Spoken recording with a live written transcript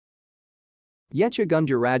Yecha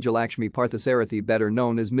Gunja Rajalakshmi Parthasarathy, better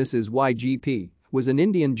known as Mrs YGP, was an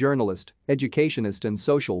Indian journalist, educationist and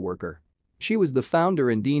social worker. She was the founder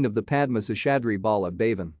and dean of the Padma Seshadri Bala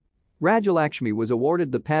Bhavan. Rajalakshmi was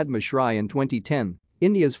awarded the Padma Shri in 2010,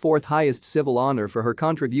 India's fourth highest civil honour, for her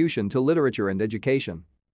contribution to literature and education.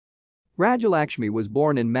 Rajalakshmi was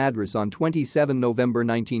born in Madras on 27 November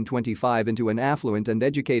 1925 into an affluent and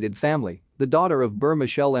educated family, the daughter of Burma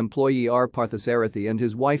Shell employee R. Parthasarathy and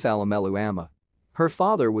his wife Alamelu Amma. Her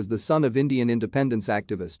father was the son of Indian independence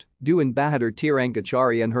activist Dewan Bahadur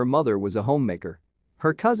Tirankachari and her mother was a homemaker.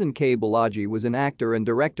 Her cousin K. Balaji was an actor and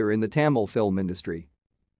director in the Tamil film industry.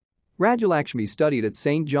 Rajalakshmi studied at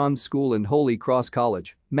St. John's School and Holy Cross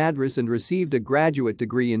College, Madras, and received a graduate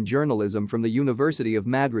degree in journalism from the University of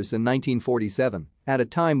Madras in 1947, at a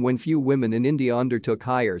time when few women in India undertook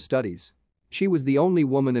higher studies. She was the only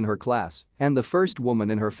woman in her class and the first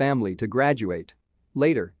woman in her family to graduate.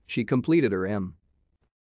 Later, she completed her M.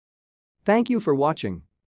 Thank you for watching.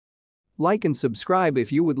 Like and subscribe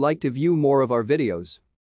if you would like to view more of our videos.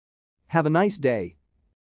 Have a nice day.